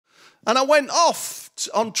And I went off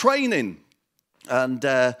on training. And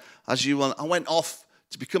I went off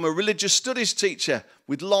to become a religious studies teacher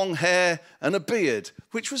with long hair and a beard,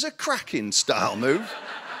 which was a cracking style move.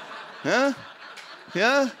 Yeah?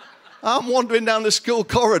 Yeah? I'm wandering down the school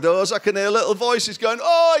corridors, I can hear little voices going,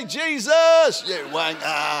 "Oi, Jesus, you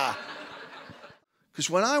wanker!" Because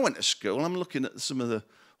when I went to school, I'm looking at some of the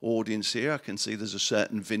audience here, I can see there's a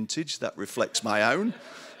certain vintage that reflects my own,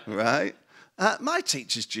 right? My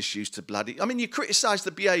teachers just used to you criticise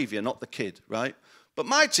the behaviour, not the kid, right? But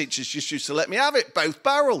my teachers just used to let me have it, both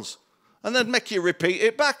barrels. And they'd make you repeat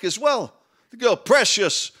it back as well. They'd go,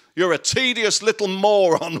 "Precious, you're a tedious little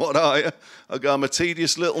moron." What are you? I go, "I'm a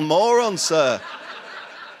tedious little moron, sir."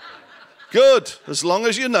 Good, as long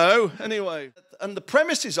as you know. Anyway, and the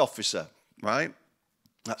premises officer, right?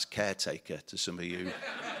 That's caretaker to some of you,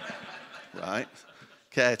 right?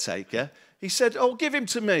 Caretaker. He said, "Oh, give him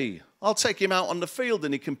to me. I'll take him out on the field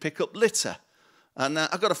and he can pick up litter." And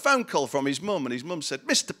I got a phone call from his mum, and his mum said,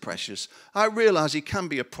 "Mr. Precious, I realise he can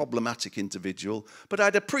be a problematic individual, but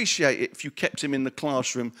I'd appreciate it if you kept him in the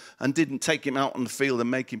classroom and didn't take him out on the field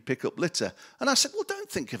and make him pick up litter." And I said, "Well,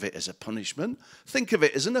 don't think of it as a punishment. Think of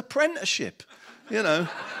it as an apprenticeship, you know.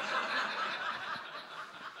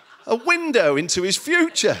 A window into his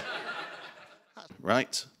future."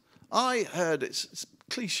 Right? I heard it's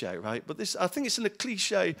cliche, right? But I think it's a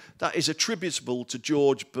cliche that is attributable to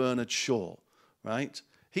George Bernard Shaw. Right?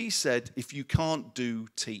 He said, "If you can't do,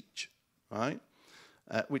 teach." Right?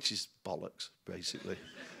 Which is bollocks, basically.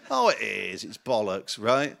 Oh, it is. It's bollocks,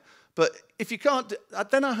 right? But if you can't...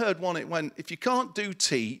 Then I heard one, it went, "If you can't do,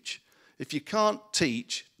 teach. If you can't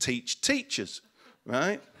teach, teach teachers."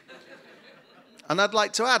 Right? And I'd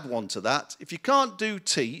like to add one to that. If you can't do,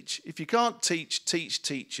 teach. If you can't teach, teach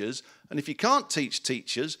teachers. And if you can't teach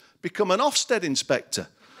teachers, become an Ofsted inspector.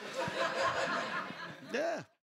 Yeah.